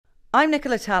I'm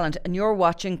Nicola Talent and you're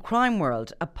watching Crime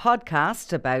World, a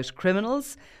podcast about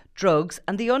criminals, drugs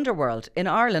and the underworld in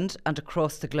Ireland and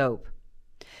across the globe.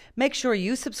 Make sure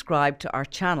you subscribe to our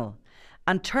channel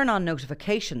and turn on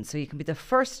notifications so you can be the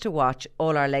first to watch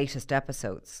all our latest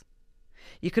episodes.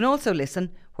 You can also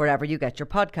listen wherever you get your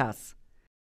podcasts.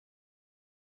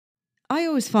 I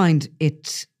always find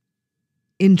it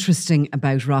interesting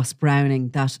about Ross Browning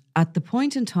that at the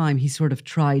point in time he sort of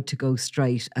tried to go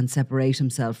straight and separate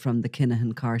himself from the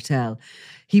Kinahan Cartel.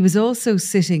 He was also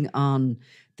sitting on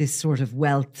this sort of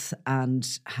wealth and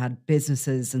had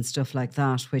businesses and stuff like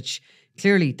that, which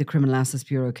clearly the Criminal Assets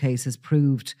Bureau case has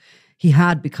proved he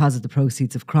had because of the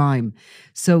proceeds of crime.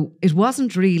 So he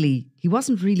wasn't really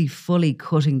fully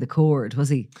cutting the cord, was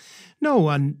he? No,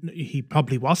 and he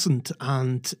probably wasn't.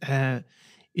 And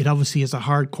it obviously is a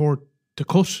hard cord to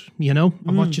cut, you know.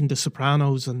 I'm watching The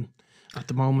Sopranos and at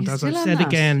the moment, as I said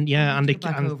again, yeah, and they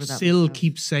still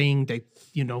keep saying they,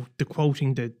 you know, the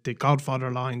quoting the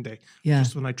Godfather line.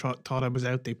 Just when I thought I was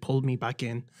out, they pulled me back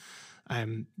in.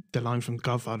 The line from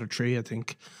Godfather 3, I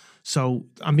think. So,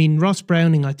 I mean, Ross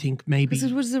Browning, I think maybe... Because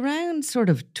it was around sort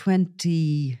of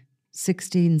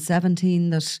 2016, 17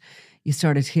 that you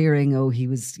started hearing, he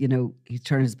was, you know, he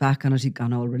turned his back on it, he'd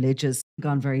gone all religious,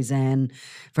 gone very zen,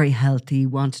 very healthy,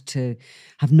 wanted to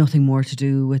have nothing more to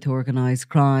do with organised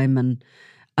crime. And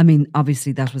I mean,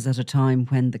 obviously that was at a time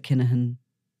when the Kinahan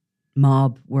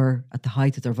mob were at the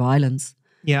height of their violence.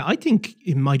 Yeah, I think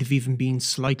it might have even been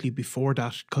slightly before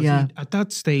that, because at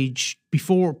that stage,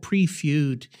 before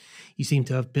pre-feud, he seemed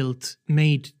to have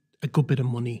made a good bit of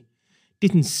money.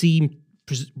 Didn't seem,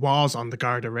 was on the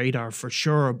Garda radar for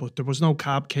sure, but there was no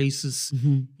cab cases.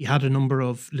 Mm-hmm. He had a number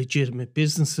of legitimate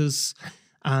businesses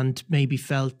and maybe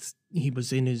felt he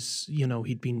was in his, you know,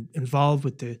 he'd been involved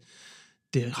with the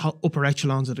upper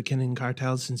echelons of the Kinahan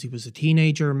Cartel since he was a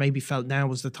teenager, maybe felt now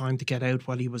was the time to get out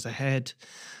while he was ahead.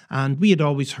 And we had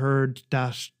always heard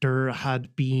that there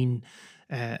had been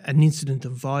an incident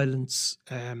of violence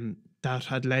that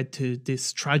had led to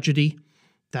this tragedy,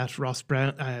 that Ross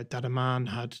Brown, that a man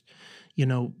had, you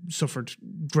know, suffered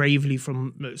gravely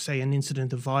from, say, an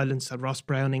incident of violence that Ross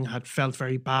Browning had felt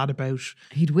very bad about.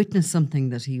 He'd witnessed something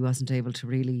that he wasn't able to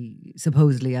really,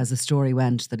 supposedly as the story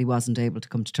went, that he wasn't able to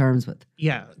come to terms with.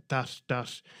 Yeah, that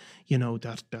you know,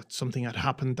 that something had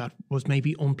happened that was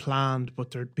maybe unplanned,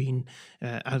 but there'd been,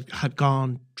 had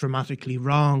gone dramatically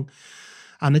wrong.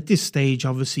 And at this stage,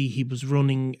 obviously, he was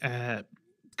running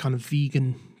kind of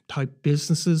vegan type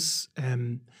businesses.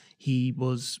 He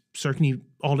was certainly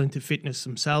all into fitness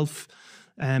himself,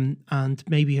 and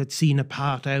maybe had seen a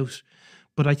path out.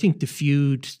 But I think the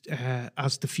feud,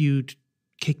 as the feud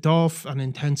kicked off and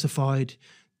intensified,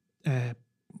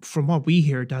 from what we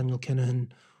hear, Daniel Kinahan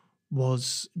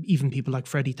was, even people like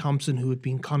Freddie Thompson, who had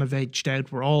been kind of edged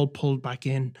out, were all pulled back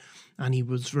in, and he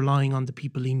was relying on the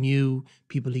people he knew,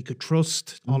 people he could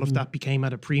trust. Mm-hmm. All of that became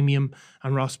at a premium,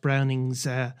 and Ross Browning's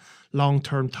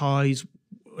long-term ties,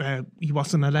 he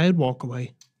wasn't allowed walk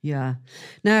away. Yeah.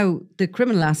 Now, the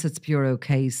Criminal Assets Bureau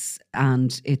case,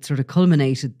 and it sort of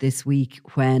culminated this week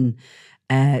when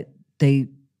the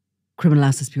Criminal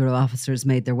Assets Bureau officers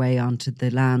made their way onto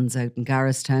the lands out in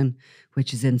Garristown,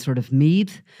 which is in sort of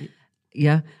Meath.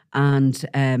 Yeah. And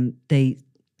they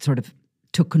sort of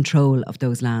took control of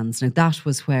those lands. Now, that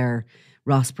was where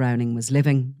Ross Browning was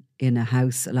living in a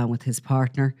house along with his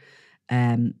partner.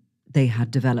 They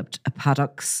had developed a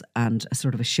paddocks and a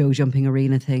sort of a show jumping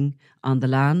arena thing on the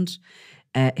land.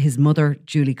 His mother,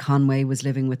 Julie Conway, was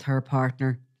living with her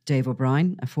partner, Dave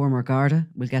O'Brien, a former Garda.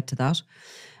 We'll get to that.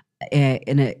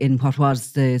 In what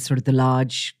was the sort of the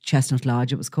lodge, Chestnut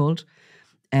Lodge it was called.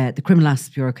 The Criminal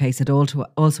Assets Bureau case had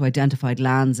also identified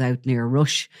lands out near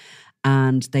Rush,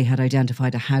 and they had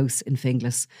identified a house in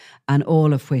Finglas, and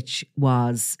all of which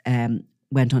was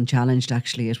went unchallenged,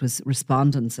 actually. It was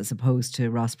respondents as opposed to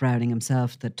Ross Browning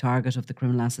himself, the target of the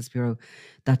Criminal Assets Bureau,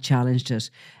 that challenged it.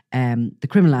 The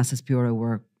Criminal Assets Bureau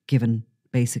were given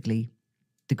basically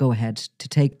the go-ahead to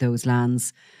take those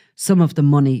lands. Some of the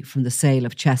money from the sale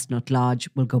of Chestnut Lodge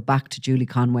will go back to Julie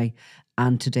Conway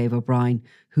and to Dave O'Brien,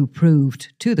 who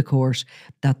proved to the court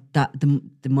that the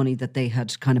money that they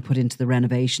had kind of put into the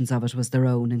renovations of it was their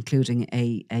own, including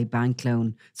a bank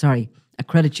loan, a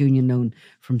credit union loan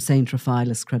from St.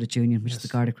 Raphaelis Credit Union, which is the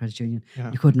Garda Credit Union.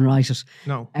 Yeah. You couldn't write it.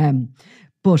 No.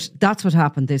 But that's what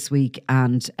happened this week.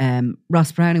 And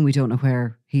Ross Browning, we don't know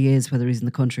where he is, whether he's in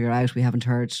the country or out. We haven't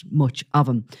heard much of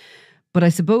him. But I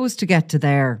suppose to get to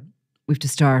there, we have to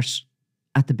start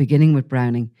at the beginning with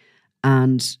Browning.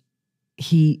 And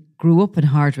he grew up in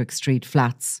Hardwick Street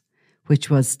Flats,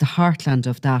 which was the heartland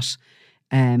of that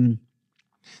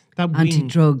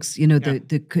anti-drugs,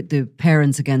 the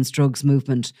Parents Against Drugs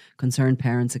movement, Concerned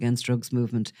Parents Against Drugs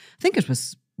movement. I think it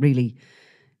was really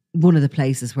one of the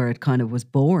places where it kind of was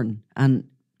born, and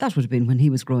that would have been when he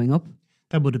was growing up.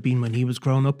 That would have been when he was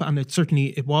growing up, and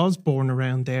it was born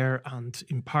around there, and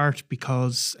in part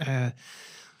because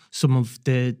some of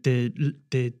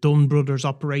the Dunn brothers'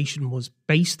 operation was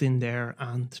based in there,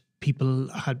 and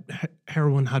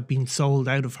heroin had been sold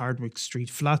out of Hardwicke Street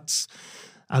flats.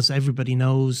 As everybody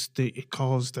knows, it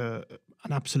caused an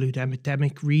absolute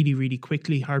epidemic really, really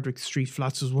quickly. Hardwicke Street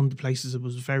flats was one of the places that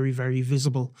was very, very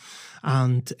visible.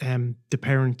 And the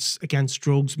Parents Against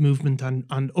Drugs movement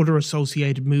and other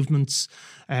associated movements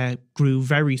grew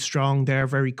very strong there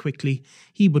very quickly.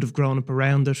 He would have grown up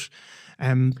around it.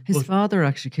 His father,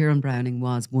 actually, Kieran Browning,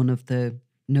 was one of the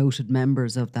noted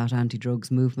members of that anti-drugs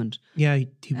movement. Yeah,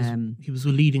 he was a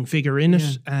leading figure in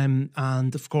it,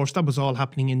 and of course that was all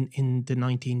happening in the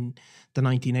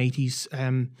 1980s.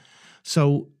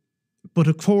 But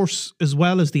of course, as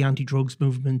well as the anti-drugs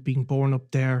movement being born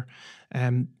up there,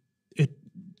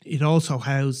 it also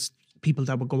housed people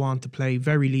that would go on to play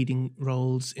very leading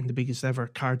roles in the biggest ever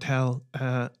cartel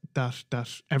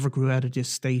that ever grew out of this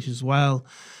state as well.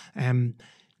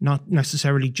 Not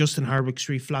necessarily just in Hardwicke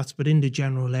Street flats, but in the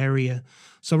general area.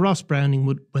 So Ross Browning,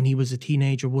 when he was a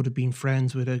teenager, would have been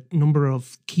friends with a number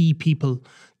of key people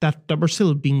that were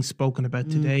still being spoken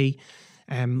about today.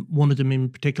 One of them in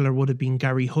particular would have been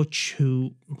Gary Hutch,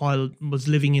 who, while was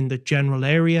living in the general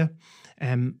area.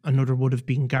 Another would have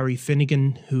been Gary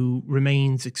Finnegan, who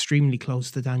remains extremely close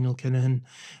to Daniel Kinahan.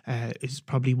 Is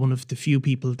probably one of the few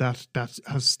people that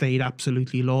has stayed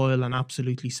absolutely loyal and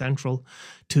absolutely central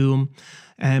to him.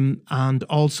 And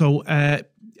also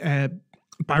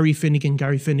Barry Finnegan,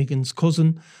 Gary Finnegan's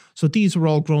cousin. So these were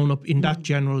all grown up in that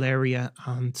general area,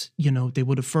 and they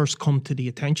would have first come to the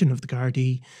attention of the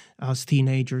Gardaí as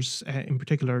teenagers. In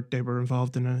particular, they were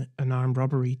involved in an armed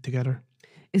robbery together.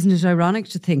 Isn't it ironic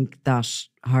to think that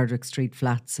Hardwicke Street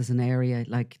flats as an area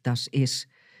like that,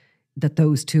 that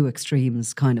those two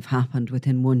extremes kind of happened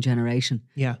within one generation?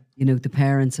 Yeah. The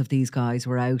parents of these guys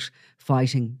were out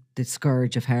fighting the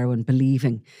scourge of heroin,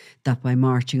 believing that by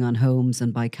marching on homes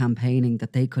and by campaigning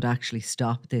that they could actually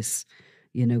stop this,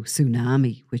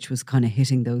 tsunami, which was kind of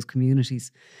hitting those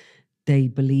communities. They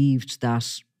believed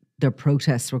that their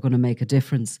protests were going to make a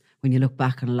difference. When you look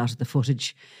back on a lot of the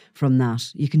footage from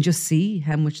that, you can just see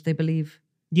how much they believe.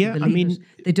 Yeah,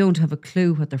 they don't have a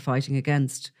clue what they're fighting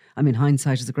against. I mean,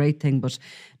 hindsight is a great thing, but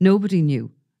nobody knew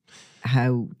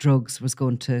how drugs was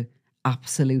going to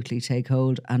absolutely take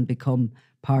hold and become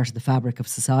part of the fabric of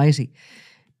society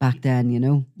back then,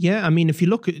 Yeah, if you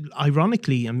look at,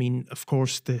 ironically, of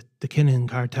course, the Kinahan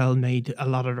Cartel made a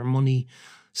lot of their money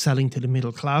selling to the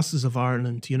middle classes of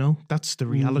Ireland, that's the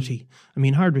reality.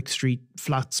 Hardwicke Street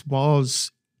flats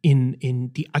was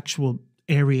in the actual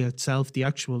area itself, the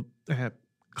actual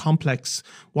complex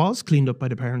was cleaned up by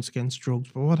the Parents Against Drugs.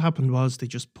 But what happened was they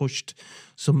just pushed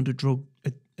some of the drug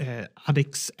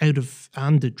addicts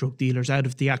and the drug dealers out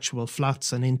of the actual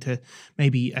flats and into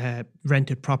maybe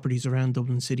rented properties around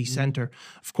Dublin city centre.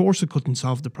 Of course, it couldn't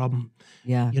solve the problem.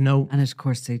 Yeah, and of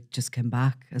course they just came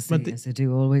back as they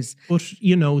do always. But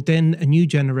then a new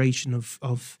generation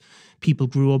of people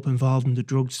grew up involved in the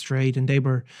drugs trade, and they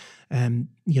were,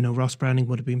 Ross Browning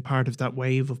would have been part of that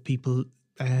wave of people,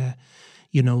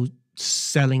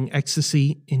 selling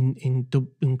ecstasy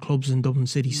in clubs in Dublin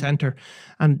city centre.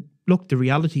 And look, the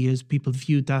reality is people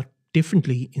viewed that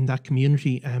differently in that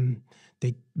community.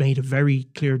 They made a very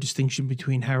clear distinction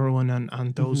between heroin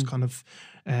and those kind of,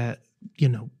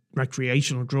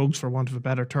 recreational drugs, for want of a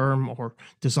better term, or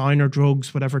designer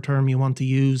drugs, whatever term you want to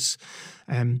use.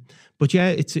 But yeah,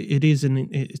 it's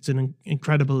an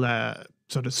incredible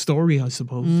sort of story, I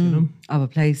suppose. Of a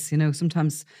place.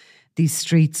 Sometimes these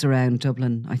streets around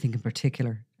Dublin, I think in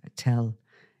particular, tell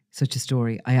such a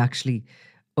story. I actually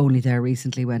only there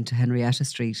recently went to Henrietta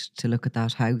Street to look at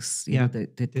that house, the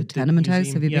tenement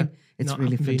house. Have you been? It's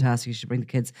really fantastic. You should bring the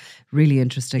kids. Really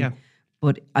interesting. Yeah.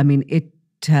 But it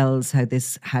tells how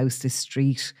this house, this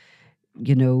street,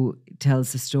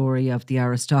 tells the story of the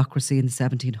aristocracy in the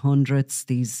 1700s,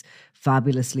 these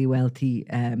fabulously wealthy,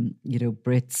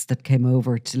 Brits that came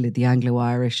over to the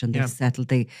Anglo-Irish and they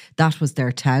settled. That was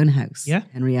their townhouse,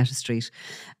 Henrietta Street.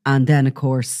 And then, of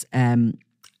course,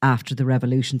 after the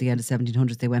revolution, the end of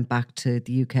 1700s, they went back to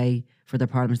the UK for their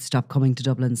parliament to stop coming to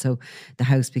Dublin. So the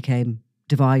house became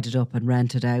divided up and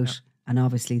rented out. Yeah. And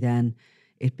obviously then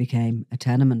it became a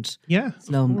tenement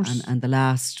slum. And the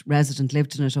last resident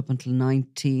lived in it up until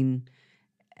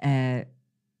 1980.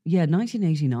 yeah,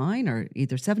 1989 or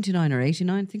either 79 or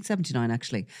 89. I think 79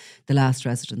 actually. The last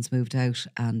residents moved out,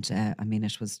 and I mean,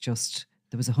 it was just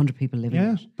there was 100 people living. Yeah,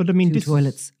 in it. but I mean, 2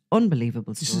 toilets.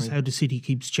 Unbelievable story. This is how the city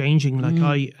keeps changing. Like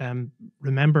I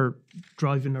remember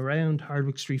driving around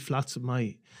Hardwick Street flats with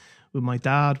my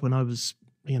dad when I was,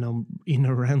 you know, in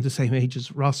around the same age as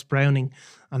Ross Browning,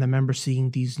 and I remember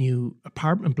seeing these new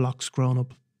apartment blocks growing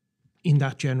up in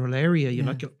that general area. You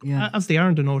know, as they are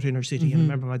in the North Inner City. And I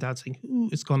remember my dad saying, "Who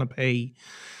is going to pay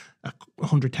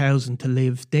 100,000 to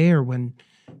live there when?"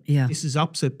 Yeah. This is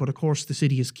opposite, but of course the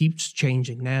city keeps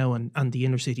changing now, and the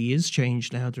inner city is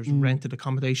changed now. There's rented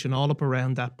accommodation all up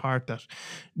around that part that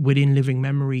within living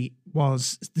memory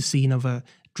was the scene of a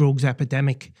drugs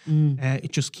epidemic.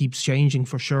 It just keeps changing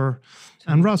for sure.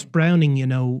 And Ross Browning, you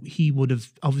know, he would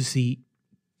have obviously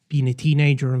been a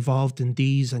teenager involved in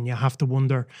these, and you have to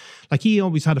wonder, like he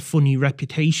always had a funny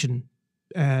reputation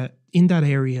in that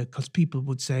area because people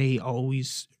would say, oh,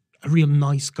 he's a real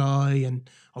nice guy and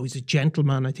oh, he's a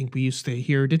gentleman. I think we used to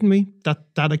hear, didn't we? That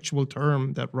actual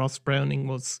term that Ross Browning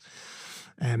was,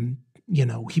 you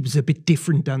know, he was a bit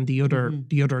different than the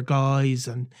other guys,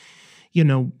 and you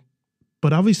know,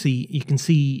 but obviously you can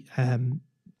see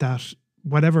that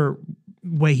whatever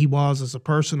way he was as a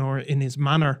person or in his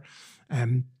manner,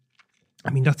 I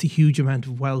mean, that's a huge amount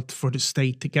of wealth for the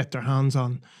state to get their hands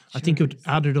on. Sure, I think it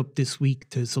added up this week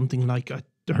to something like I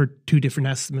heard 2 different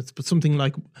estimates, but something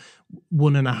like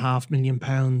 £1.5 million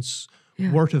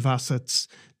worth of assets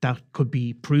that could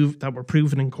be were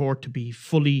proven in court to be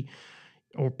fully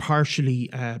or partially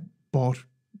bought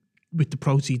with the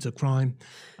proceeds of crime.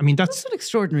 I mean, that's an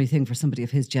extraordinary thing for somebody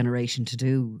of his generation to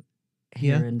do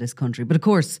here in this country. But of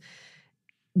course,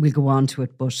 we'll go on to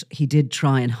it. But he did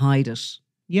try and hide it.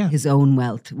 Yeah. His own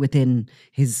wealth within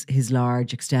his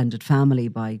large extended family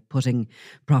by putting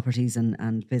properties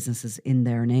and businesses in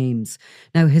their names.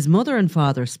 Now, his mother and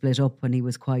father split up when he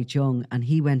was quite young, and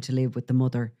he went to live with the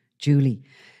mother, Julie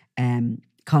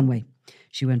Conway.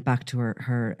 She went back to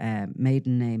her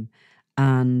maiden name,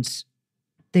 and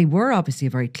they were obviously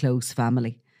a very close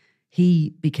family.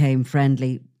 He became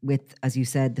friendly with, as you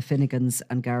said, the Finnegans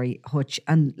and Gary Hutch,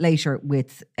 and later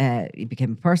with, he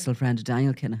became a personal friend of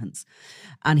Daniel Kinahan's.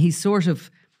 And he sort of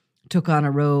took on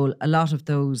a role. A lot of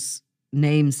those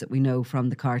names that we know from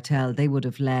the cartel, they would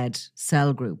have led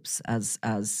cell groups as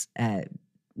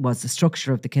was the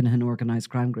structure of the Kinahan organised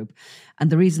crime group. And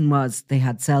the reason was they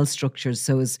had cell structures,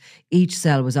 so as each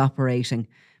cell was operating,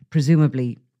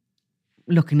 presumably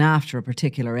looking after a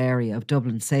particular area of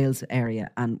Dublin sales area,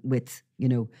 and with, you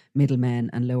know, middlemen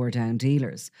and lower down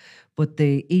dealers. But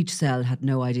each cell had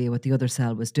no idea what the other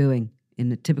cell was doing,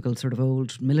 in a typical sort of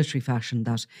old military fashion,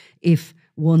 that if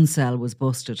one cell was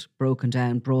busted, broken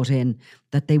down, brought in,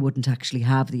 that they wouldn't actually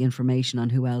have the information on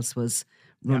who else was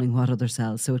running what other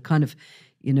cells. So it kind of,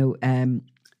 you know,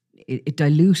 it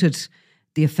diluted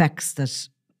the effects that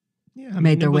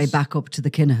made their way back up to the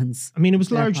Kinahans. I mean, it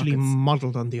was largely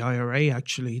modelled on the IRA,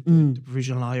 actually, the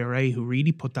provisional IRA, who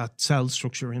really put that cell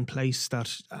structure in place.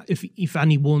 That if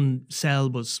any one cell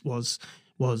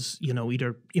was you know,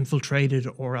 either infiltrated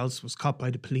or else was caught by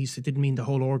the police, it didn't mean the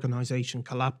whole organisation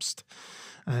collapsed.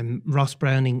 Ross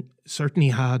Browning certainly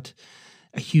had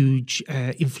a huge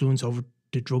influence over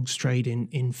the drugs trade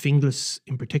in Finglas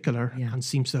in particular, and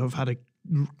seems to have had a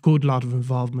good lot of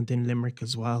involvement in Limerick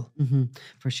as well.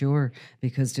 For sure,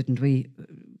 because didn't we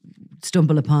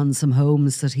stumble upon some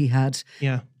homes that he had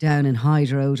down in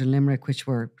Hyde Road in Limerick, which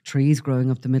were trees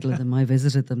growing up the middle of them. I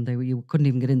visited them. You couldn't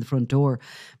even get in the front door,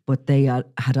 but they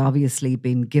had obviously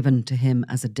been given to him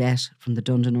as a debt from the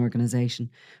Dundon organisation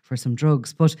for some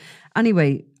drugs. But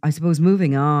anyway, I suppose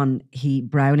moving on,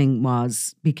 Browning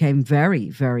became very,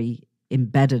 very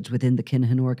embedded within the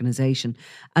Kinahan organisation,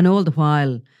 and all the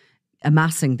while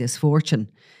amassing this fortune.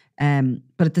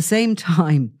 But at the same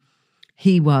time,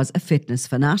 he was a fitness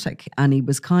fanatic, and he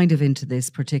was kind of into this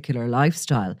particular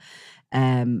lifestyle.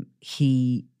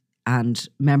 He and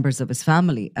members of his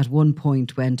family at one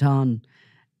point went on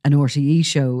an RTE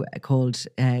show called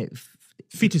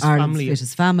Fittest Ireland's Family.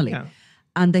 Fittest Family. Yeah.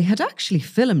 And they had actually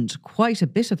filmed quite a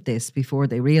bit of this before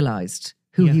they realised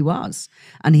who he was.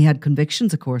 And he had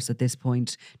convictions, of course, at this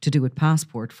point to do with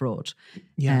passport fraud.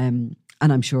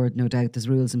 And I'm sure, no doubt, there's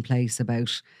rules in place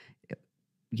about,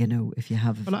 you know, if you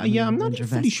have... Well, I'm not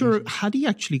fully sure, had he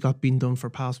actually been done for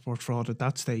passport fraud at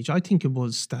that stage? I think it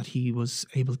was that he was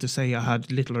able to say, I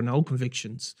had little or no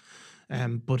convictions.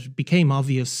 But it became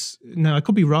obvious... Now, I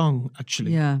could be wrong,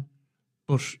 actually. Yeah.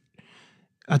 But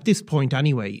at this point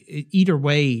anyway, either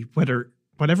way,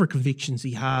 whatever convictions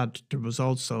he had, there was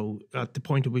also, at the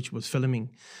point at which it was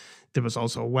filming, there was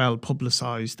also a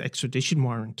well-publicised extradition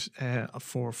warrant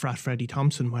for Frat Freddie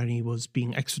Thompson when he was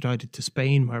being extradited to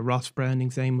Spain, where Ross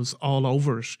Browning's name was all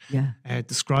over it,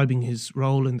 describing his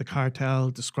role in the cartel,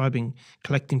 describing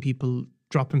collecting people,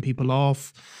 dropping people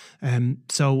off.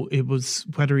 So it was,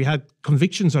 whether he had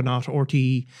convictions or not,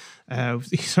 he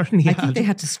certainly had. I think they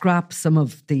had to scrap some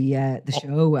of the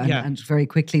show and very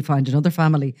quickly find another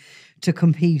family to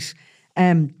compete.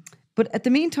 But at the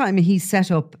meantime, he had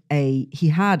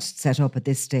set up at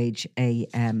this stage a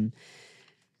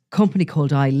company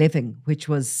called iLiving, which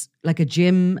was like a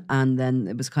gym, and then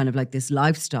it was kind of like this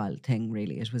lifestyle thing,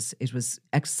 really. It was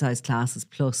exercise classes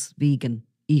plus vegan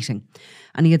eating.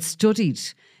 And he had studied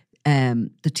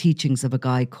the teachings of a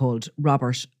guy called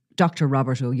Dr.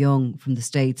 Robert O'Young from the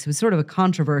States, who was sort of a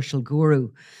controversial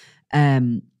guru,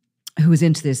 who was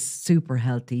into this super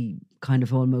healthy kind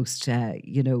of almost,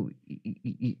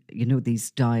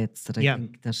 these diets that I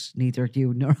think that neither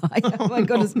you nor I, I'm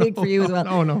going to speak for you as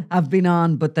well, have been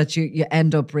on, but that you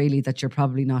end up really that you're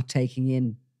probably not taking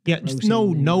in. Yeah, just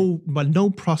no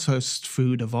processed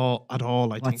food at all,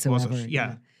 I think, whatsoever, was it?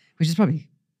 Yeah. Which is probably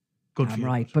good for you.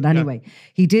 Right. But anyway,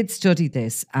 he did study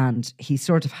this, and he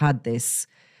sort of had this,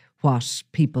 what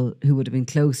people who would have been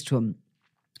close to him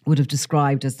would have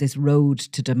described as this road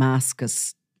to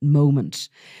Damascus moment,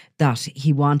 that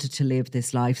he wanted to live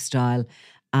this lifestyle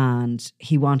and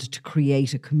he wanted to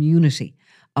create a community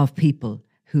of people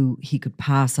who he could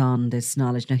pass on this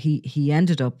knowledge. Now, he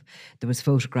ended up, there was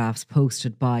photographs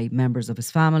posted by members of his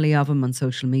family of him on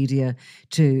social media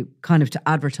to kind of to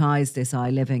advertise this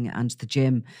iLiving and the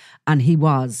gym. And he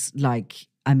was like,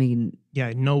 I mean...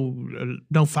 Yeah, no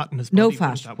fat in his body. No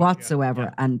fat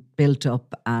whatsoever, and built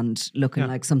up and looking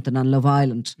like something on Love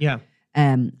Island. Yeah.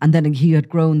 And then he had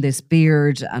grown this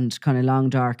beard and kind of long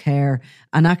dark hair.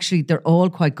 And actually, they're all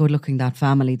quite good looking, that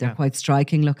family. They're quite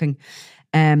striking looking.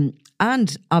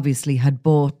 And obviously had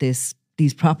bought these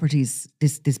properties,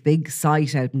 this big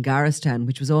site out in Garristown,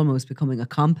 which was almost becoming a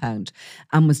compound,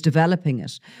 and was developing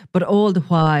it. But all the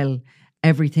while,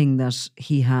 everything that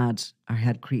he had or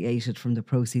had created from the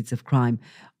proceeds of crime,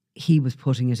 he was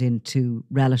putting it into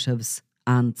relatives,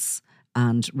 aunts,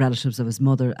 and relatives of his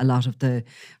mother. A lot of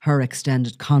her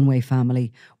extended Conway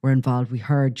family were involved. We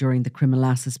heard during the Criminal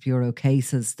Assets Bureau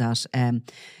cases that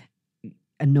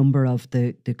a number of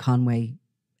the Conway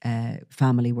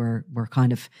family were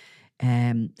kind of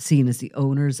seen as the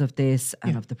owners of this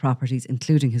and of the properties,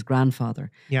 including his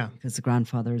grandfather. Yeah. Because the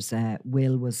grandfather's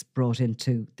will was brought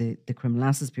into the Criminal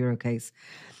Assets Bureau case.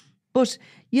 But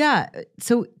yeah,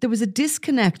 so there was a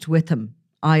disconnect with him,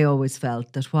 I always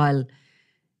felt, that while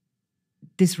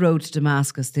this road to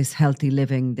Damascus, this healthy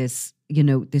living, this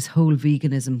whole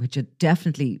veganism, which it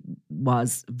definitely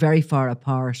was very far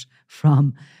apart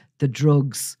from the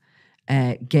drugs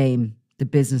game, the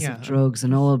business of drugs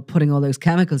and all, putting all those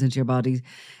chemicals into your body,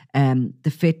 the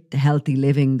fit, the healthy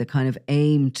living, the kind of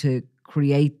aim to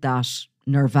create that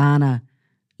nirvana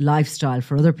lifestyle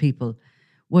for other people,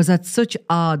 was at such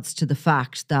odds to the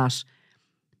fact that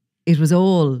it was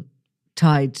all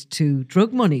tied to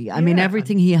drug money. I mean,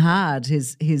 everything he had,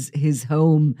 his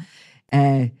home,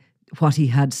 what he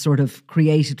had sort of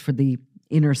created for the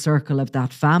inner circle of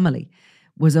that family,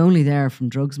 was only there from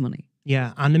drugs money.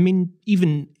 Yeah, and I mean,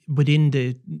 even within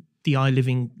the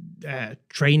iLiving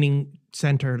training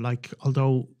centre, like,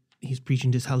 although he's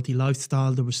preaching this healthy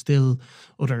lifestyle, there were still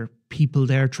other people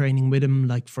there training with him.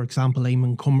 Like, for example,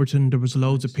 Eamon Cumberton. There was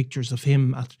loads of pictures of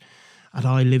him at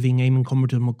iLiving. Eamon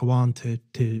Cumberton would go on to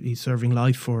he's serving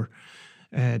life for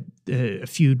a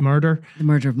feud murder. The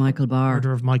murder of Michael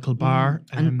Barr.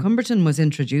 And Cumberton was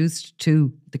introduced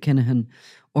to the Kinahan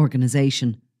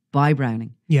organisation by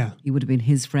Browning. Yeah. He would have been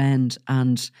his friend,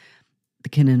 and the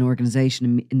Kinahan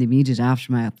organisation in the immediate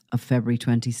aftermath of February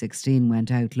 2016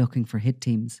 went out looking for hit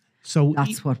teams. So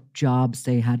that's what jobs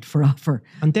they had for offer.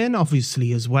 And then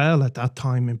obviously as well, at that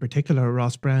time in particular,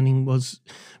 Ross Browning was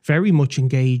very much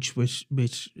engaged with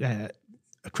a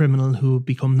criminal who had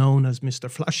become known as Mr.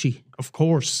 Flashy, of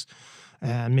course.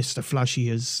 Mr. Flashy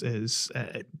is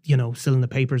still in the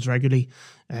papers regularly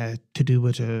to do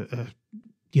with a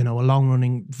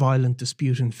long-running violent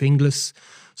dispute in Finglas.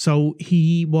 So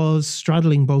he was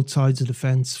straddling both sides of the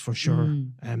fence for sure,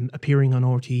 appearing on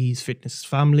RTE's Fitness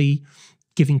Family,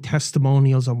 giving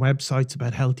testimonials on websites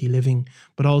about healthy living,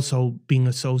 but also being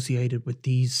associated with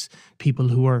these people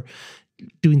who are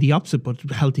doing the opposite, but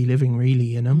healthy living,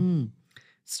 really,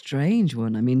 Strange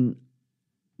one. I mean,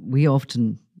 we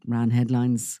often ran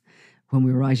headlines when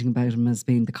we were writing about him as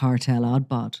being the cartel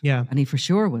oddbod. Yeah. And he for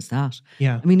sure was that.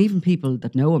 Yeah. I mean, even people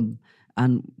that know him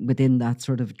and within that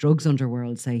sort of drugs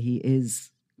underworld say he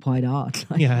is quite odd.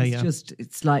 Like,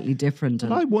 it's slightly different.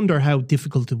 But I wonder how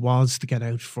difficult it was to get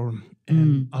out for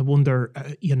him. I wonder,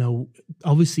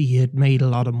 obviously he had made a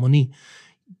lot of money.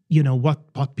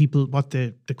 What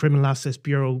the Criminal Assets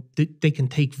Bureau, they can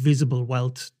take visible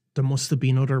wealth. There must have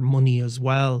been other money as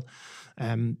well.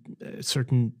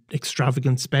 Certain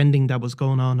extravagant spending that was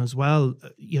going on as well,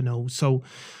 So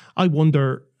I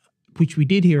wonder, which we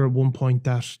did hear at one point,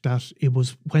 that it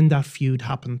was when that feud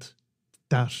happened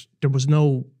that there was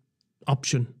no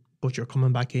option, but you're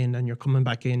coming back in and you're coming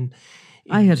back in.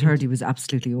 I had heard he was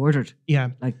absolutely ordered.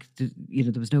 Yeah. Like,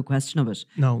 there was no question of it.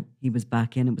 No. He was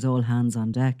back in. It was all hands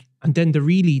on deck. And then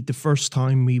the first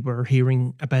time we were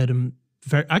hearing about him,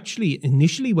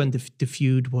 initially when the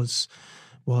feud was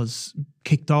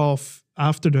kicked off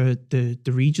after the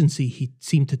Regency, he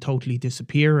seemed to totally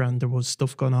disappear, and there was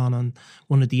stuff going on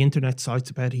one of the internet sites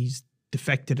about he's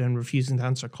defected and refusing to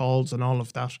answer calls and all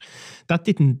of that. That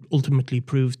didn't ultimately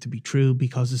prove to be true,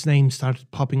 because his name started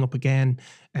popping up again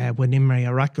when Imre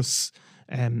Arakas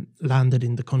landed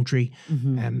in the country.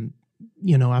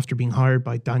 After being hired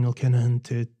by Daniel Kinahan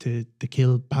to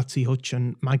kill Patsy Hutch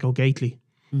and Mago Gately.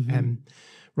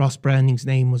 Ross Browning's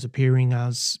name was appearing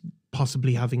as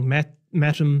possibly having met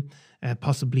him,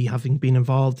 possibly having been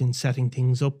involved in setting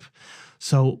things up.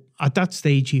 So at that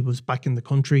stage, he was back in the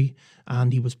country,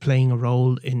 and he was playing a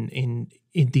role in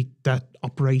that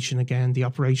operation again, the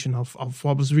operation of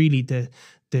what was really the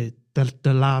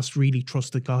last really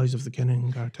trusted guys of the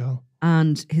Kinahan Cartel.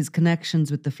 And his connections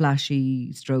with the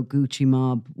flashy Gucci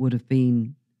mob would have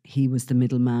been, he was the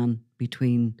middleman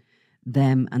between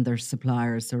them and their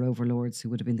suppliers, their overlords, who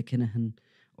would have been the Kinahan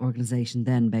organisation,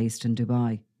 then based in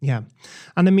Dubai. Yeah,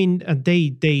 and I mean, they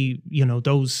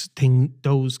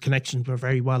those connections were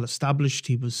very well established.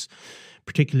 He was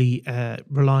particularly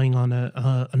relying on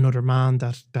another man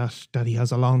that he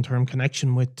has a long-term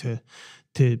connection with to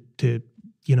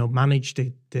manage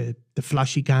the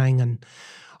flashy gang. And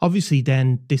obviously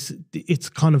then it's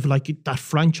kind of like that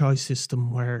franchise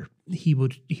system where he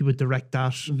would direct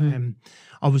that.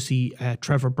 Obviously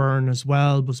Trevor Byrne as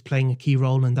well was playing a key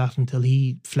role in that until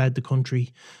he fled the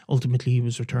country. Ultimately he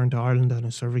was returned to Ireland and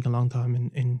is serving a long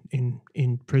time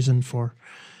in prison for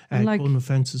gun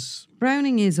offences.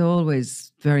 Browning is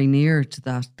always very near to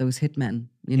those hitmen,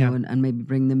 and maybe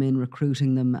bring them in,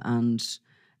 recruiting them, and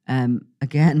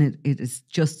again, it is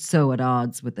just so at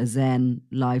odds with the Zen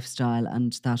lifestyle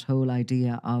and that whole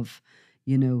idea of,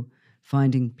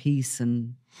 finding peace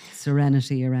and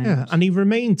serenity around. Yeah, and he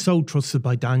remained so trusted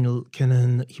by Daniel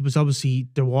Kinahan. He was obviously,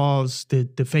 there was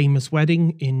the famous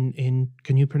wedding in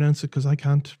can you pronounce it? Because I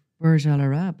can't. Burj Al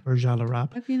Arab. Burj Al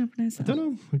Arab. How can you not pronounce that? I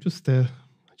don't know. I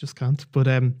just can't. But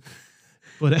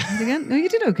again, no, you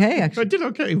did okay. Actually, I did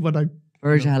okay. But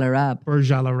Burj Al Arab.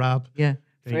 Burj Al Arab. Yeah,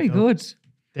 very good.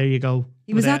 There you go.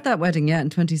 He was at that wedding, in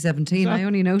 2017. I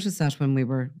only noticed that when we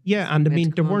were. Yeah, and I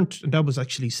mean, there weren't. That was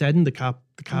actually said in the cab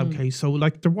case. So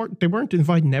like, they weren't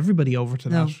inviting everybody over to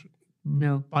that.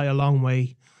 No, by a long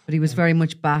way. But he was very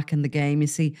much back in the game. You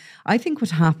see, I think what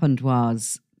happened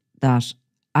was that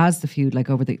as the feud, like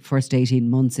over the first 18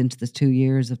 months into the 2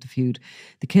 years of the feud,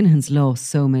 the Kinahans lost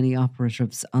so many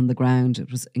operatives on the ground. It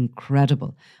was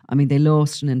incredible. I mean, they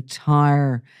lost an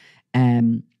entire,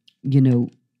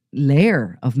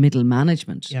 layer of middle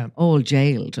management, all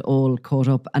jailed, all caught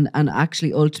up. And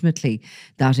actually, ultimately,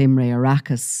 that Imre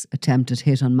Arakas attempted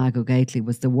hit on Mago Gately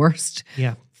was the worst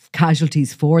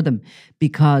casualties for them,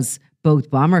 because both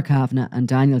Bomber Kavanagh and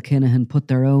Daniel Kinahan put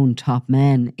their own top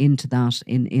men into that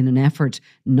in an effort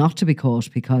not to be caught,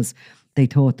 because they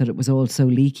thought that it was all so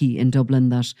leaky in Dublin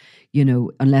that,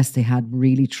 unless they had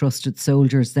really trusted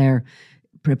soldiers there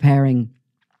preparing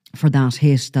for that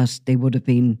hit, that they would have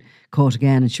been caught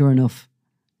again. And sure enough,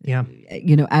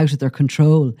 out of their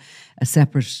control, a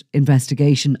separate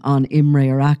investigation on Imre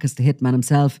Arakas, the hitman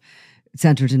himself,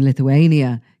 centred in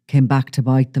Lithuania, came back to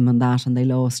bite them on that, and they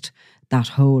lost that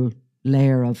whole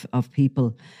layer of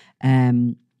people,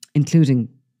 including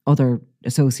other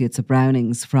associates of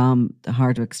Browning's from the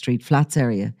Hardwick Street Flats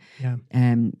area,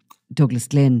 Douglas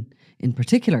Glynn in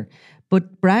particular.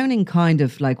 But Browning kind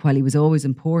of, like, while he was always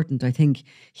important, I think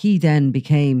he then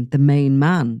became the main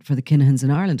man for the Kinahans in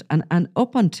Ireland. And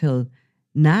up until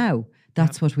now,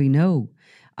 that's what we know.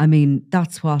 I mean,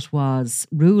 that's what was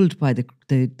ruled by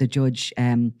the judge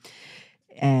in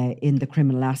the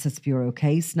Criminal Assets Bureau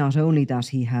case. Not only that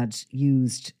he had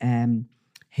used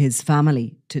his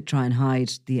family to try and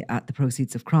hide the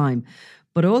proceeds of crime,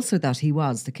 but also that he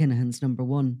was the Kinahans' number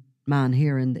one man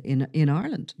here in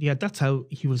Ireland. Yeah, that's how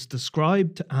he was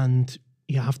described, and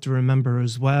you have to remember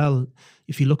as well,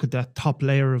 if you look at that top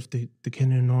layer of the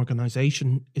Kinahan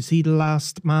organisation, is he the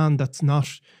last man that's not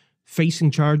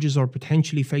facing charges or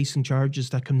potentially facing charges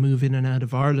that can move in and out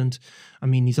of Ireland? I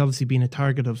mean, he's obviously been a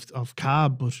target of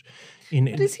CAB, but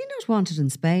is he not wanted in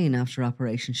Spain after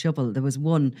Operation Shovel? There was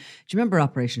one. Do you remember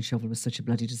Operation Shovel was such a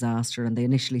bloody disaster, and they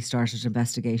initially started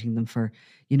investigating them for,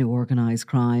 organised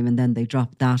crime, and then they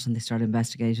dropped that, and they started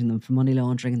investigating them for money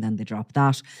laundering, and then they dropped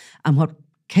that. And what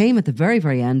came at the very,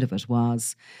 very end of it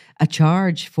was a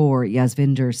charge for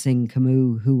Yasvinder Singh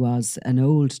Kamu, who was an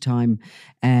old-time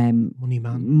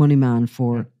money man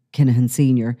for Kinahan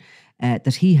Senior,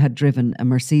 that he had driven a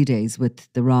Mercedes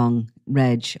with the wrong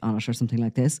reg on it or something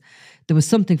like this. There was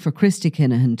something for Christy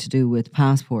Kinahan to do with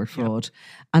passport fraud,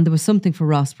 and there was something for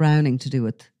Ross Browning to do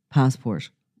with passport.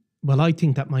 Well, I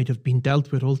think that might have been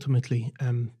dealt with ultimately,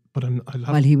 but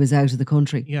while he was out of the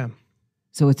country. Yeah.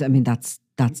 So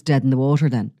that's dead in the water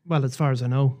then. Well, as far as I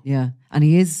know. Yeah. And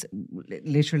he is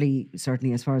literally,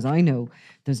 certainly as far as I know,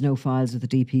 there's no files with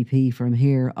the DPP for him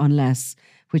here unless,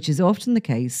 which is often the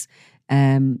case,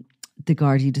 the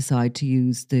Gardaí decide to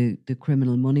use the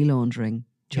criminal money laundering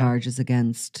charges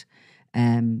against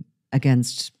an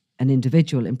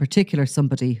individual, in particular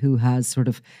somebody who has sort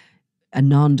of a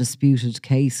non-disputed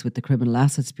case with the Criminal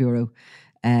Assets Bureau,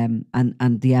 and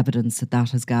the evidence that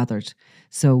has gathered.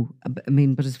 So, I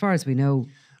mean, but as far as we know...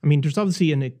 I mean, there's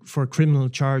obviously, for a criminal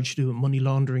charge to do money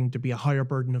laundering, there'd be a higher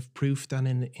burden of proof than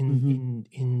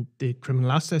in the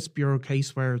Criminal Assets Bureau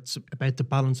case, where it's about the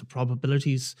balance of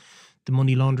probabilities. The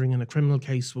money laundering in a criminal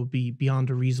case will be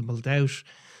beyond a reasonable doubt.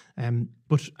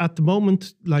 But at the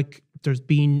moment, there's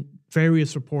been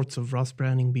various reports of Ross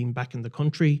Browning being back in the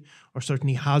country, or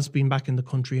certainly has been back in the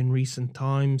country in recent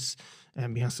times.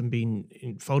 He hasn't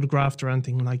been photographed or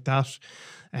anything like that.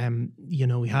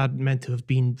 He had meant to have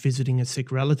been visiting a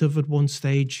sick relative at one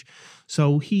stage.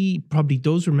 So he probably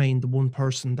does remain the one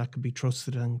person that could be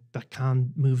trusted and that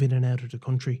can move in and out of the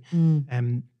country.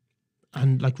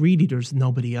 And really, there's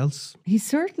nobody else. He's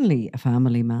certainly a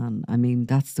family man. I mean,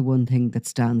 that's the one thing that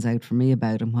stands out for me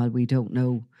about him. While we don't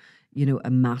know,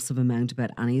 a massive amount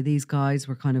about any of these guys,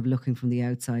 we're kind of looking from the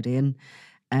outside in.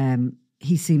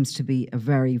 He seems to be a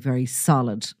very, very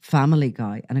solid family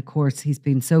guy. And of course, he's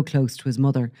been so close to his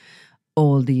mother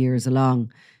all the years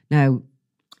along. Now,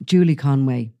 Julie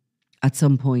Conway, at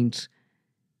some point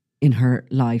in her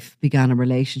life, began a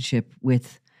relationship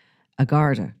with a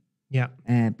Garda. Yeah.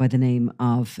 By the name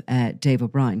of Dave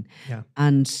O'Brien. Yeah.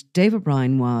 And Dave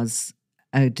O'Brien was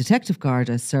a detective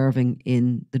Garda serving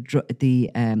in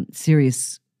the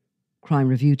Serious Crime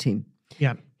Review team.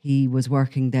 Yeah. He was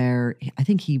working there. I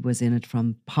think he was in it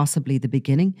from possibly the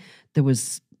beginning. There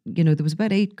was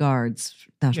about 8 guards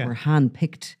that were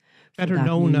handpicked. Better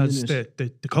known as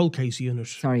the cold case unit.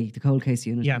 Sorry, the cold case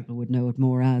unit. Yeah. People would know it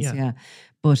more as, yeah.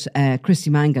 But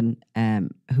Christy Mangan,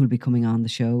 who will be coming on the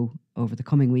show over the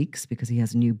coming weeks because he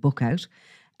has a new book out.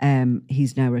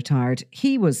 He's now retired.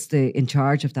 He was in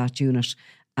charge of that unit,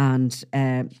 and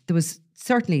there was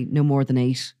certainly no more than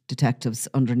 8 detectives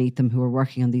underneath them who were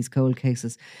working on these cold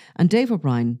cases. And Dave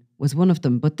O'Brien was one of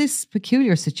them. But this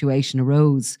peculiar situation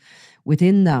arose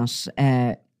within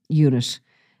that unit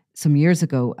some years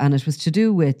ago, and it was to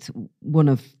do with one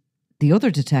of the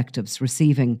other detectives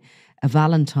receiving a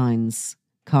Valentine's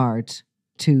card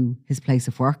to his place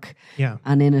of work. Yeah.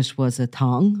 And in it was a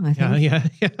thong, I think. Yeah.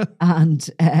 And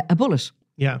a bullet.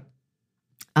 Yeah.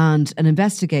 And an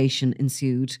investigation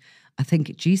ensued. I think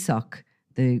GSOC,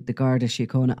 the Garda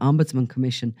Síochána Ombudsman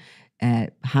Commission,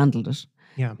 handled it.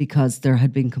 Yeah. Because there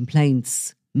had been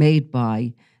complaints made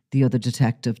by the other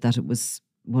detective that it was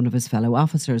one of his fellow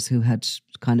officers who had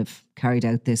kind of carried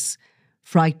out this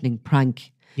frightening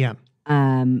prank. Yeah.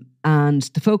 And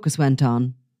the focus went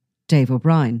on Dave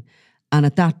O'Brien. And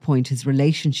at that point, his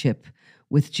relationship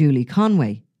with Julie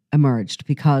Conway emerged,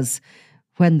 because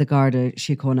when the Garda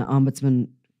Síochána Ombudsman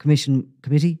Commission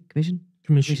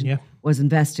was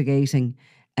investigating,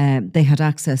 they had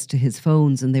access to his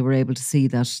phones, and they were able to see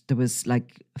that there was a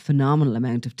phenomenal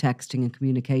amount of texting and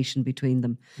communication between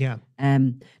them. Yeah.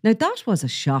 Now that was a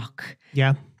shock.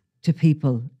 Yeah. To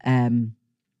people.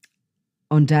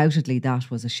 Undoubtedly,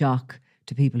 that was a shock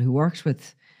to people who worked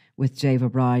with Dave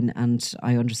O'Brien, and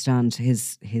I understand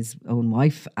his own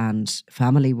wife and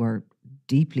family were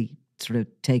deeply sort of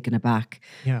taken aback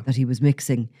that he was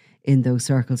mixing in those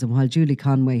circles. And while Julie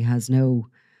Conway has no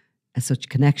such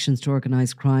connections to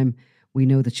organised crime, we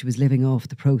know that she was living off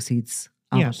the proceeds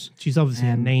of it. She's obviously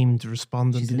a named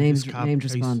respondent. She's a named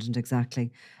respondent,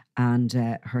 exactly. and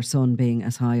her son being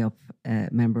as high up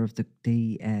member of the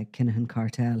Kinahan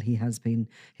Cartel,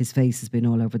 his face has been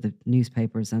all over the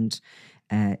newspapers, and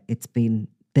it's been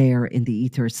there in the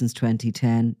ether since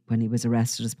 2010 when he was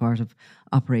arrested as part of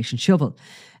Operation Shovel.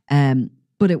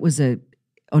 But it was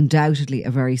undoubtedly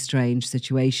a very strange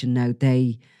situation. Now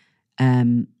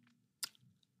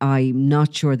I'm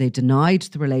not sure they denied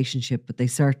the relationship, but they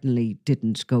certainly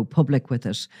didn't go public with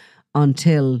it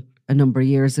until a number of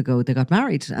years ago. They got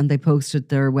married and they posted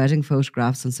their wedding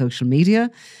photographs on social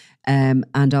media. And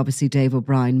obviously Dave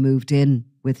O'Brien moved in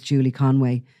with Julie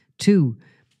Conway to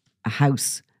a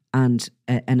house and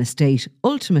an estate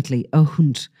ultimately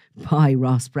owned by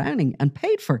Ross Browning and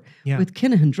paid for with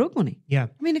Kinahan drug money. Yeah.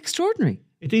 I mean, extraordinary.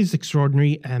 It is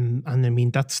extraordinary, and I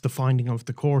mean that's the finding of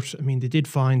the court. I mean they did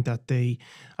find that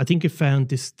I think it found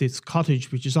this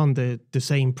cottage which is on the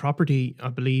same property, I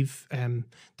believe.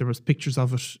 There was pictures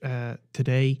of it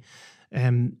today.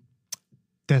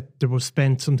 That there was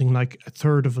spent something like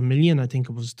 $350,000, I think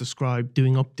it was described,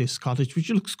 doing up this cottage, which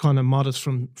looks kind of modest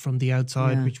from the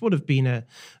outside, which would have been a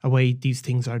way these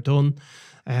things are done.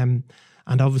 And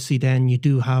obviously then you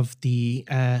do have the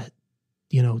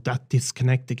that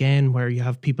disconnect again, where you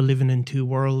have people living in two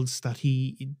worlds. That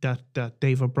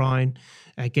Dave O'Brien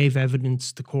gave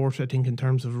evidence to court, I think, in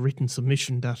terms of a written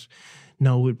submission that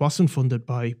no, it wasn't funded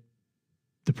by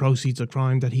the proceeds of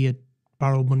crime, that he had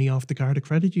borrowed money off the Garda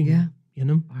Credit Union.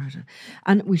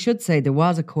 And we should say there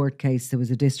was a court case. There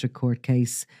was a district court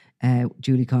case.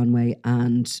 Julie Conway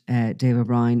and Dave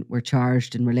O'Brien were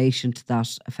charged in relation to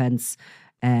that offence.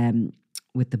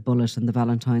 With the bullet and the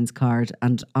Valentine's card,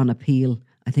 and on appeal,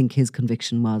 I think his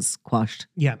conviction was quashed.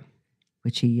 Yeah,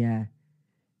 which he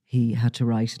had to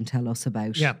write and tell us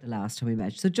about the last time we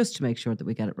met. So just to make sure that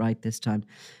we get it right this time,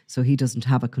 so he doesn't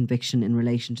have a conviction in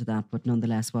relation to that, but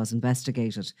nonetheless was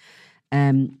investigated.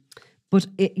 But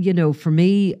for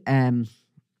me,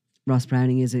 Ross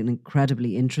Browning is an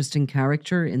incredibly interesting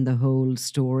character in the whole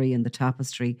story and the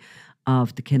tapestry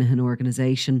of the Kinahan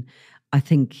organisation. I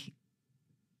think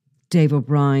Dave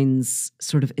O'Brien's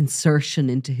sort of insertion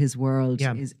into his world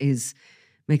is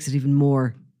makes it even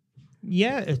more.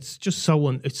 Yeah, it's just so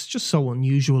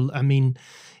unusual. I mean,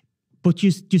 but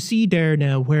you see there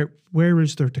now where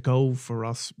is there to go for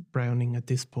Ross Browning at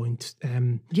this point?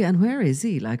 And where is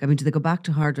he? Like, I mean, do they go back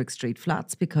to Hardwick Street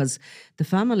flats, because the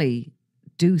family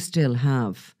do still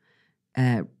have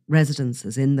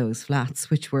residences in those flats,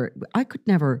 which I could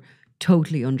never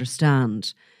totally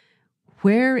understand.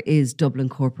 Where is Dublin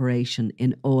Corporation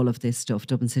in all of this stuff?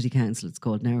 Dublin City Council, it's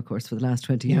called now, of course, for the last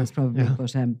 20 years probably.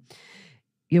 Yeah.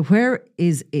 But where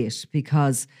is it?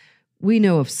 Because we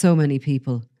know of so many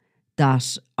people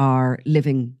that are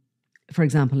living, for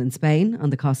example, in Spain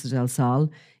on the Costa del Sol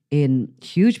in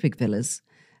huge big villas.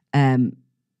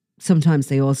 Sometimes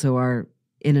they also are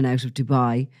in and out of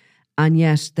Dubai, and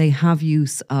yet they have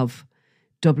use of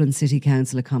Dublin City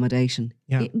Council accommodation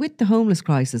with the homeless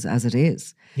crisis as it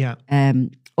is. Yeah.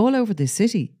 All over this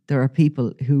city, there are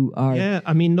people who are. Yeah,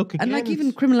 I mean, look again. And like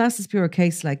even Criminal Assets Bureau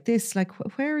case like this, like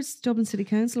where is Dublin City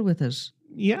Council with it?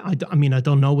 Yeah, I mean, I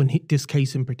don't know in this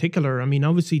case in particular. I mean,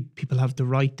 obviously people have the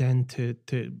right then to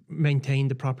maintain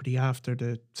the property after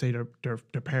their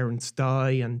parents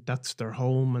die, and that's their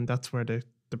home, and that's where they're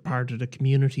part of the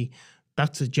community.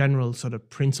 That's a general sort of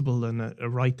principle and a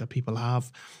right that people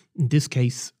have. In this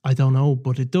case, I don't know,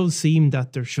 but it does seem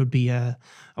that there should be a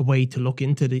way to look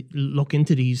into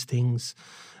these things.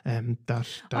 That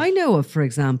I know of, for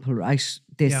example, right,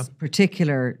 this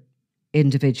particular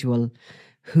individual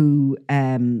who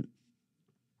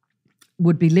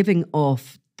would be living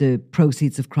off the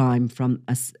proceeds of crime from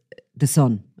the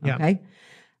son. Okay.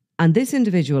 And this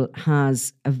individual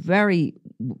has a very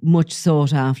much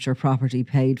sought after property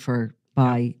paid for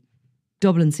by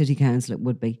Dublin City Council, it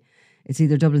would be. It's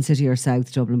either Dublin City or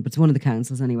South Dublin, but it's one of the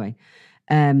councils anyway.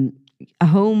 A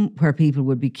home where people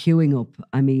would be queuing up.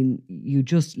 I mean, you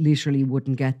just literally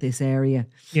wouldn't get this area.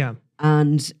 Yeah.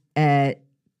 And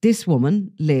this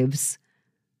woman lives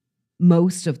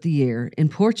most of the year in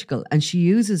Portugal, and she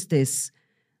uses this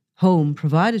home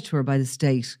provided to her by the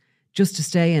state just to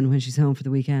stay in when she's home for the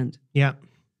weekend. Yeah.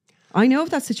 I know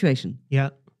of that situation. Yeah.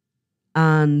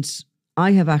 And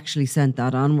I have actually sent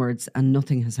that onwards and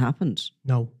nothing has happened.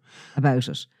 No. About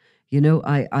it.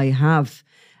 I have,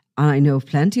 and I know of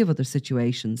plenty of other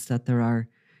situations that there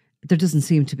doesn't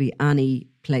seem to be any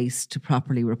place to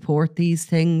properly report these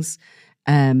things,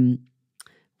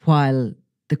 while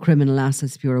the Criminal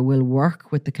Assets Bureau will work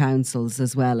with the councils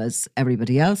as well as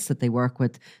everybody else that they work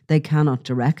with. They cannot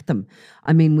direct them.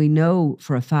 I mean, we know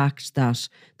for a fact that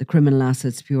the Criminal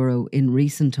Assets Bureau in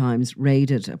recent times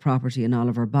raided a property in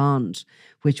Oliver Bond,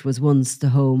 which was once the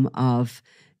home of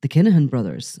the Kinahan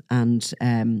brothers and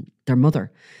their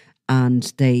mother.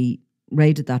 And they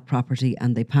raided that property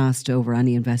and they passed over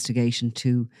any investigation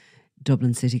to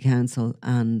Dublin City Council,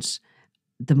 and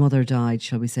the mother died,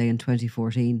 shall we say, in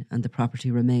 2014, and the property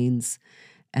remains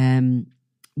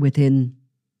within.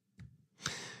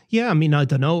 Yeah, I mean, I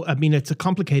don't know. I mean, it's a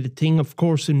complicated thing. Of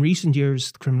course, in recent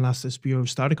years, the Criminal Assets Bureau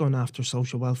started going after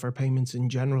social welfare payments in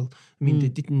general. I mean, they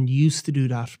didn't used to do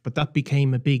that, but that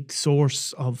became a big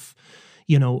source of,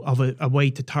 you know, of a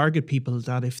way to target people,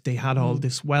 that if they had all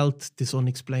this wealth, this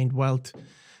unexplained wealth,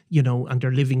 you know, and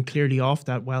they're living clearly off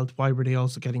that wealth, why were they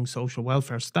also getting social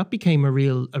welfare? So that became a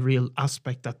real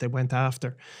aspect that they went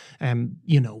after.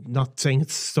 You know, not saying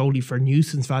it's solely for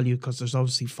nuisance value, because there's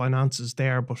obviously finances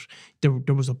there, but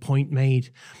there was a point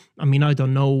made. I mean, I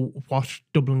don't know what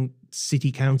Dublin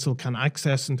City Council can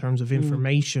access in terms of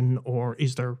information, or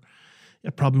is there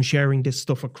a problem sharing this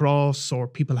stuff across, or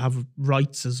people have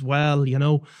rights as well, you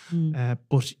know.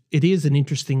 But it is an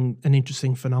interesting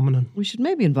phenomenon. We should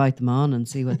maybe invite them on and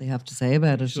see what they have to say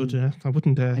about it. Should, I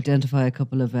wouldn't identify a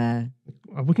couple of. I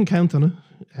wouldn't count on it.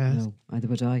 No, either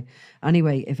would I.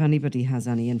 Anyway, if anybody has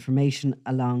any information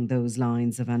along those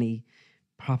lines of any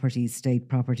properties, state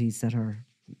properties that are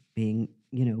being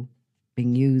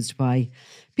used by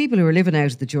people who are living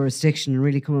out of the jurisdiction and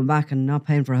really coming back and not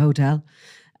paying for a hotel.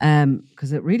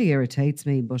 Because it really irritates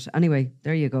me. But anyway,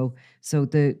 there you go. So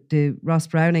the Ross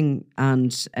Browning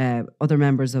and other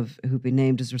members who've been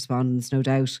named as respondents, no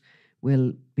doubt,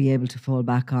 will be able to fall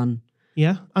back on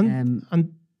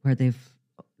and where they've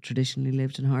traditionally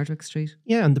lived in Hardwicke Street.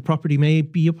 Yeah, and the property may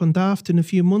be up on daft in a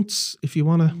few months if you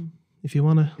wanna. If I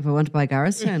want to buy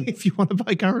Garristown. If you want to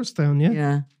buy Garristown, yeah.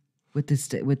 Yeah, with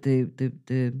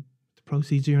the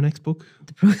proceeds of your next book.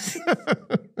 The proceeds.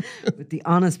 With the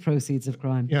honest proceeds of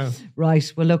crime. Yeah.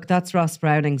 Right. Well, look, that's Ross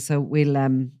Browning. So we'll,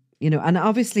 and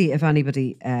obviously if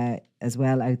anybody as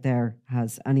well out there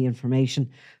has any information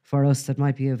for us that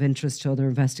might be of interest to other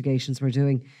investigations we're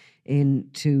doing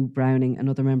into Browning and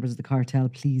other members of the cartel,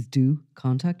 please do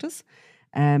contact us.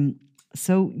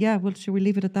 So, yeah, well, shall we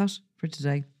leave it at that for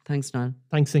today? Thanks, Niall.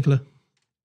 Thanks, Nicola.